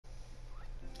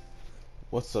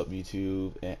What's up,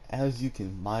 YouTube? And as you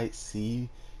might see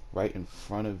right in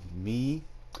front of me,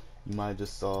 you might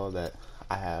just saw that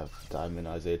I have Diamond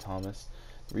Isaiah Thomas.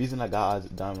 The reason I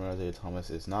got Diamond Isaiah Thomas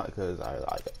is not because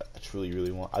I truly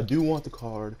really want. I do want the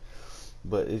card,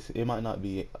 but it might not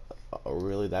be a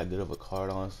really that good of a card,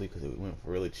 honestly, because it went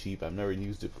for really cheap. I've never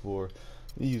used it before.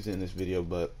 I used it in this video,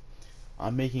 but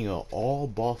I'm making an all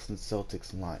Boston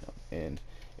Celtics lineup, and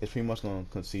it's pretty much going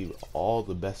to concede all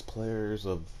the best players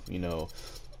of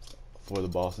for the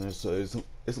Boston. So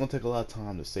it's gonna take a lot of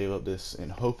time to save up this,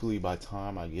 and hopefully by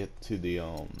time I get to the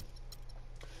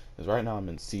because right now I'm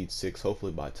in seed 6.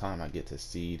 Hopefully by time I get to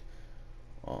seed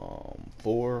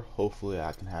 4, hopefully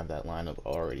I can have that lineup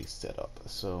already set up.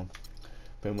 So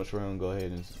pretty much we're gonna go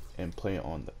ahead and play it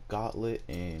on the gauntlet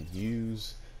and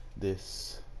use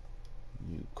this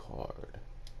new card.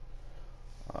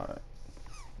 Alright.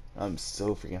 I'm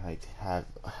so freaking hyped to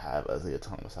have Isaiah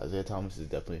Thomas. Isaiah Thomas is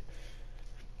definitely,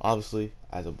 obviously,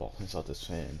 as a Boston Celtics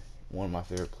fan, one of my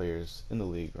favorite players in the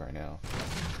league right now.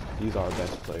 These are our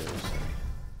best players.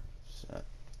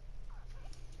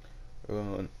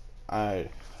 So, I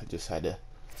just had to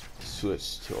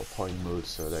switch to a party mode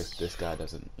so that this guy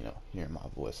doesn't, hear my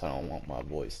voice. I don't want my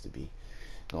voice to be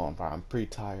going by. I'm pretty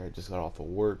tired. Just got off of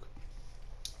work.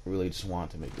 Really just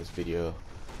wanted to make this video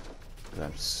because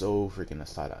I'm so freaking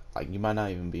excited. Like, you might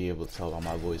not even be able to tell by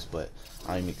my voice, but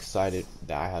I'm excited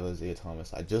that I have Isaiah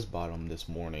Thomas. I just bought him this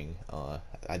morning.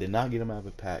 I did not get him out of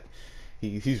a pack.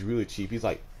 He's really cheap. He's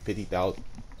like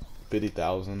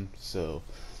 50,000. So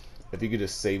if you could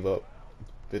just save up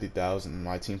 50,000 in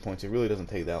my team points, it really doesn't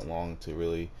take that long to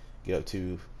really get up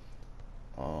to.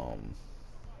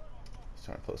 He's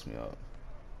trying to post me up.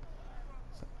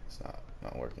 It's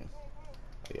not working.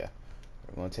 But yeah,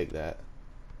 we're gonna take that.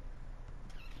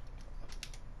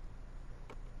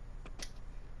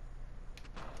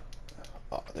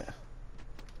 Oh, yeah.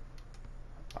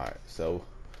 Alright, so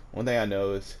one thing I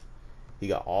know is he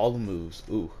got all the moves.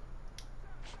 Ooh.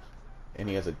 And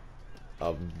he has a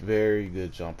very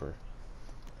good jumper.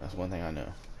 That's one thing I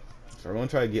know. So we're going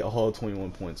to try to get all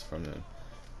 21 points from him.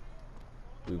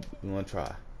 We want to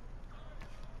try.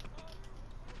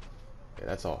 Yeah,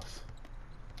 that's off.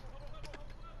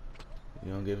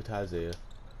 You don't give it to Isaiah.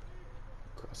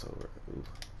 Crossover. Ooh.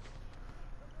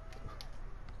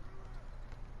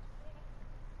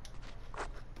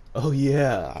 Oh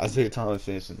yeah, Isaiah Thomas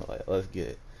finishing the light. Let's get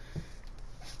it.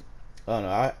 I don't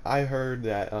know. I heard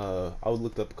that I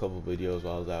looked up a couple videos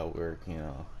while I was at work.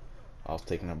 I was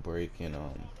taking a break, and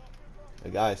the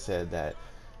guy said that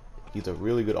he's a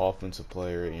really good offensive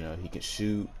player. He can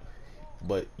shoot,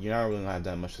 but you're not really gonna have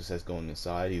that much success going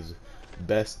inside. He's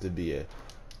best to be a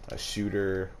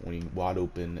shooter when he's wide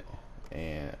open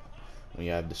and when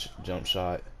you have the jump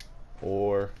shot,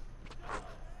 or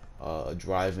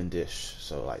drive and dish.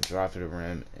 So like drive to the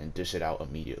rim and dish it out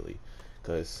immediately,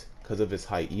 because of his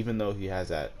height. Even though he has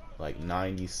that like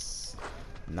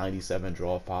 97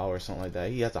 draw foul or something like that,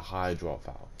 he has a high draw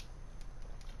foul.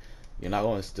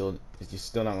 You're still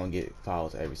not going to get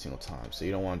fouls every single time. So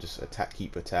you don't want to just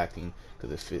keep attacking,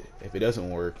 because if it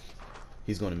doesn't work,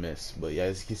 he's going to miss. But yeah,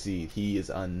 as you can see, he is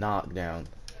a knockdown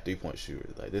 3-point shooter.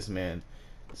 Like this man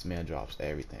drops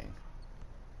everything.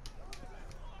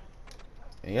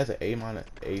 And he has an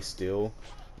A- steal.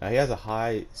 Now he has a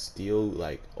high steal,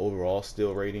 like overall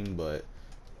steal rating, but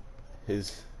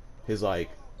his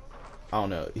like, I don't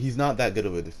know, he's not that good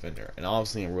of a defender. And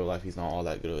obviously in real life he's not all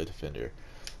that good of a defender.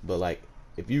 But like,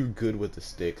 if you're good with the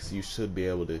sticks, you should be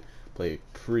able to play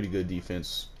pretty good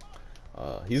defense.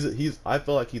 I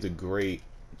feel like he's a great,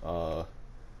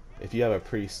 if you have a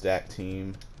pretty stacked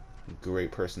team,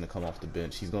 great person to come off the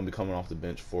bench. He's gonna be coming off the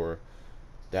bench for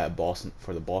the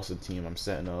Boston team I'm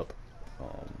setting up.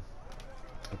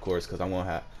 Of course, because I'm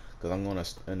gonna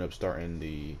end up starting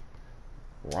the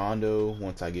Rondo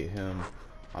once I get him.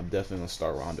 I'm definitely gonna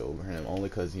start Rondo over him, only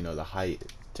because the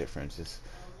height difference is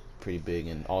pretty big,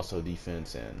 and also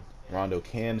defense, and Rondo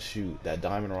can shoot. That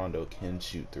Diamond Rondo can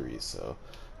shoot threes, so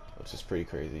which is pretty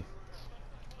crazy.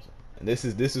 And this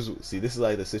is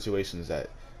like the situations that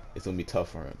it's gonna be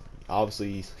tough for him.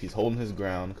 Obviously he's holding his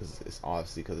ground because it's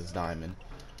Diamond,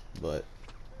 but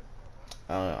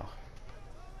I don't know.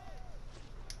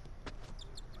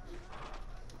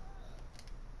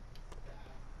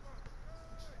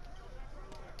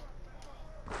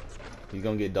 He's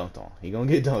gonna get dunked on. He's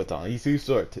gonna get dunked on. He's too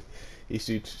short. He's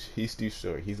too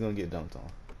short. He's gonna get dunked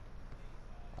on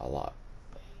a lot.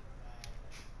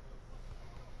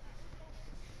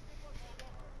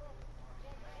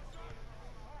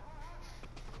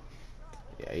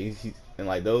 Yeah, and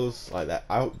like those like that.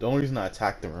 The only reason I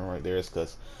attacked the rim right there is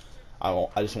because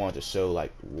I just wanted to show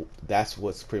like that's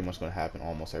what's pretty much going to happen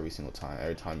almost every single time.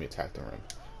 Every time you attack the rim,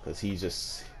 because he's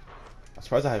just. I'm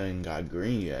surprised I haven't got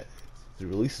green yet. The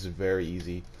release is very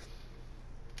easy,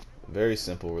 very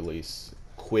simple release,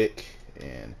 quick,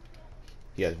 and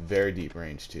he has very deep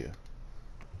range too.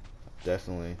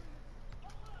 Definitely.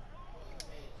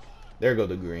 There go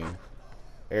the green.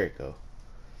 There it go.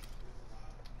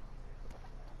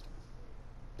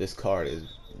 This card is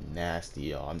nasty,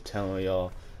 y'all. I'm telling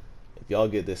y'all, if y'all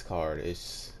get this card,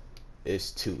 it's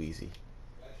too easy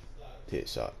to hit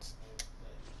shots.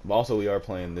 But also, we are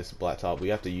playing this black top. We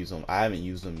have to use them. I haven't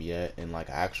used them yet in like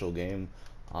an actual game,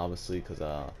 obviously, because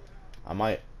I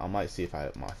might see if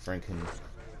my friend can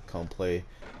come play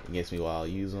against me while I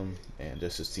use them, and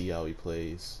just to see how he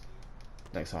plays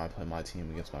next time I play my team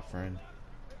against my friend.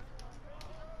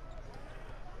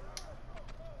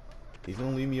 He's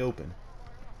gonna leave me open.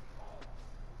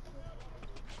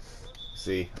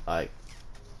 See, I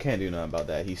can't do nothing about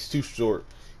that. He's too short.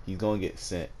 He's gonna get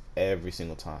sent every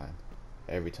single time.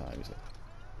 Every time. He's like,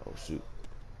 oh shoot.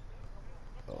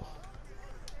 Oh.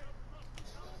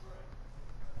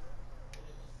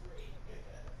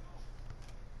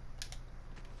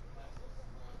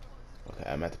 Okay,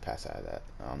 I meant to pass out of that.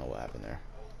 I don't know what happened there.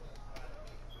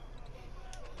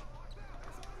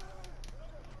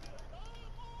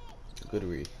 Good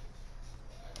read.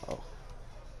 Oh.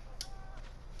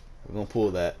 We're gonna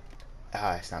pull that.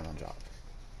 Ah, it's not gonna drop.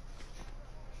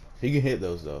 He can hit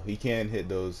those though. He can hit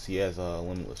those. He has a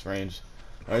limitless range.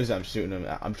 The reason I'm shooting him,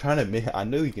 I'm trying to make. I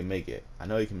know he can make it. I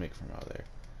know he can make it from out there.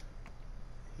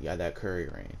 He got that Curry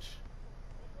range.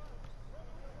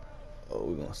 Oh,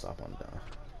 we're gonna stop on down.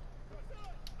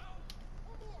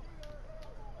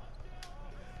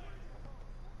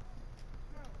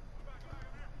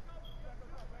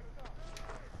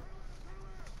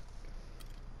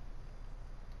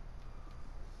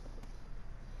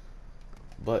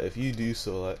 But if you do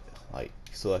select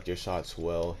your shots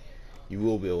well, you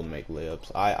will be able to make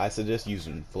layups. I suggest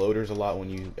using floaters a lot when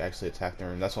you actually attack the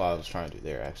rim. That's what I was trying to do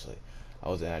there actually. I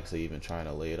wasn't actually even trying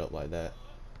to lay it up like that.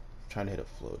 I'm trying to hit a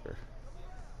floater.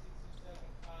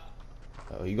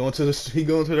 Oh, he going to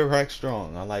the rack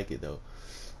strong. I like it though.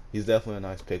 He's definitely a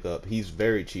nice pickup. He's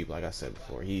very cheap, like I said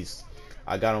before.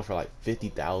 I got him for like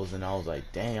 50,000. I was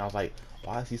like, dang. I was like,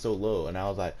 why is he so low? And I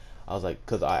was like,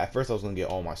 cause at first I was gonna get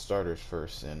all my starters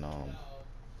first, and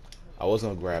I was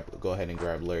gonna go ahead and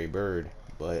grab Larry Bird,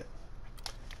 but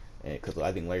because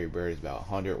I think Larry Bird is about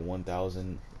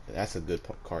 101,000. That's a good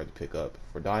card to pick up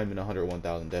for Diamond.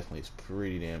 101,000 definitely is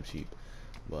pretty damn cheap,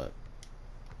 but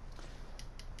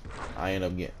I end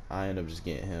up just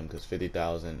getting him because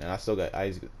 50,000, and I still got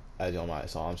as on my,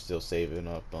 so I'm still saving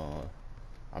up.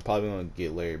 I'm probably gonna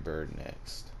get Larry Bird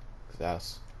next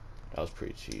because that was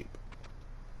pretty cheap.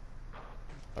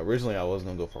 Originally, I was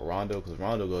gonna go for Rondo because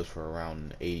Rondo goes for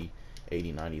around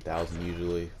 90,000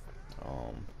 usually.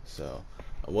 So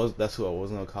that's who I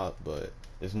was gonna cop, but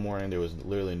this morning there was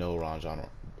literally no Ronjon.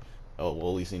 Oh,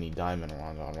 well, at least any diamond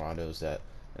Rondos and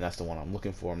that's the one I'm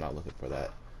looking for. I'm not looking for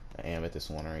that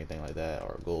amethyst one or anything like that,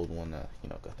 or a gold one.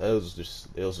 Those just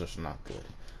not good,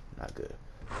 not good.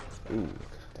 Ooh,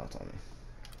 don't tell me.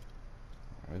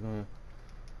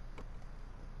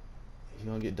 He's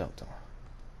gonna get dunked on.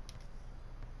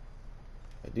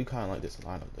 I do kind of like this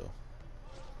lineup though.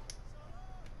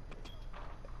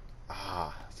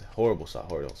 Ah, it's a horrible shot,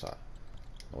 horrible shot.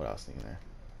 What I was thinking there.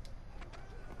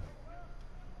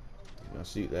 He's gonna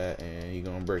shoot that and he's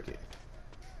gonna break it.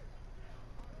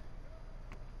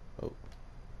 Oh.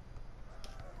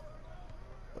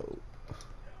 Oh.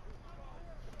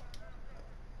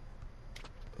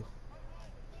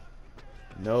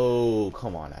 No,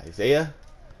 come on, Isaiah.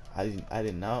 I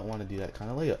did not want to do that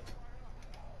kind of layup.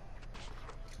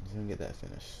 He's gonna get that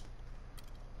finish.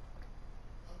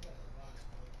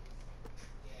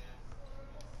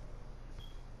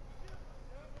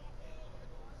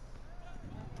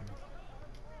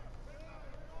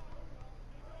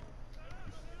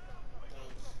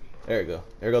 There we go.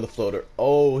 There go the floater.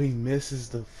 Oh, he misses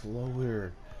the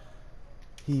floater.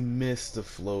 He missed the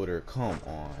floater. Come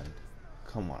on.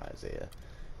 Come on, Isaiah.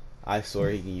 I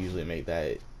swear he can usually make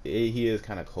that. He is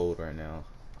kind of cold right now.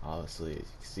 Obviously, as you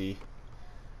can see.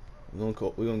 We're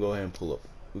gonna go ahead and pull up.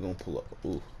 We're gonna pull up.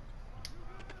 Ooh.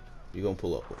 You're gonna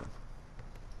pull up with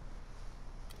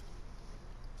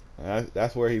him.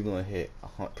 That's where he's gonna hit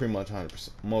pretty much 100%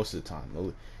 most of the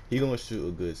time. He's gonna shoot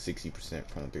a good 60%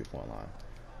 from the 3-point line.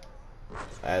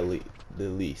 At least the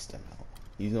least amount.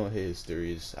 He's gonna hit his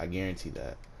threes. I guarantee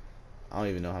that. I don't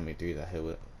even know how many threes I hit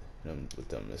with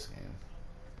them this game.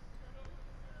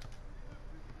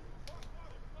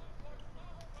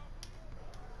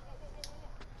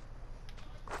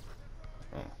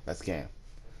 That's game.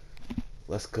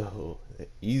 Let's go.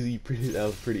 Easy, that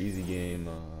was a pretty easy game.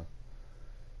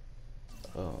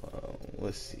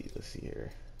 Let's see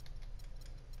here.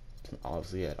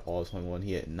 Obviously, he had all 21.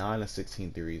 He had 9 of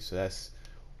 16 threes, so that's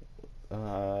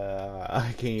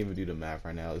I can't even do the math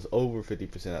right now. It's over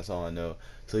 50%. That's all I know.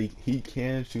 So he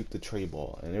can shoot the tray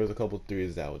ball, and there was a couple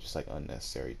threes that were just like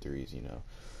unnecessary threes.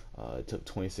 It took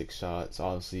 26 shots.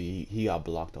 Obviously, he got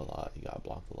blocked a lot.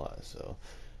 So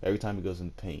every time he goes in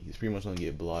the paint, he's pretty much gonna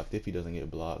get blocked. If he doesn't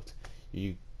get blocked,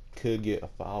 you could get a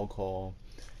foul call.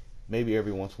 Maybe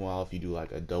every once in a while, if you do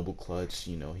like a double clutch,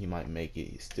 he might make it.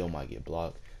 He still might get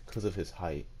blocked because of his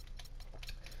height.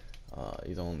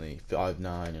 He's only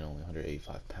 5'9" and only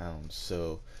 185 pounds,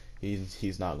 so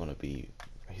he's not gonna be.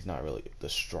 He's not really the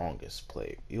strongest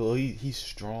player. He's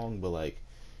strong, but like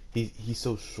he's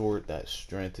so short that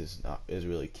strength is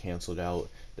really canceled out.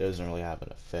 It doesn't really have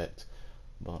an effect.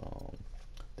 But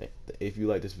if you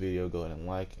like this video, go ahead and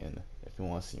like, and if you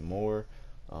want to see more,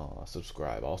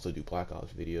 subscribe. I also do Black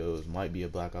Ops videos. Might be a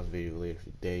Black Ops video later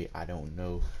today. I don't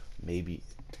know. Maybe.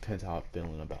 Depends how I'm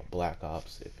feeling about Black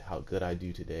Ops, how good I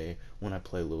do today when I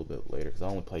play a little bit later, because I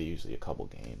only play usually a couple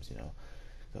games,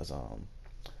 because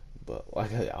but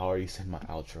like I already said in my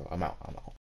outro, I'm out.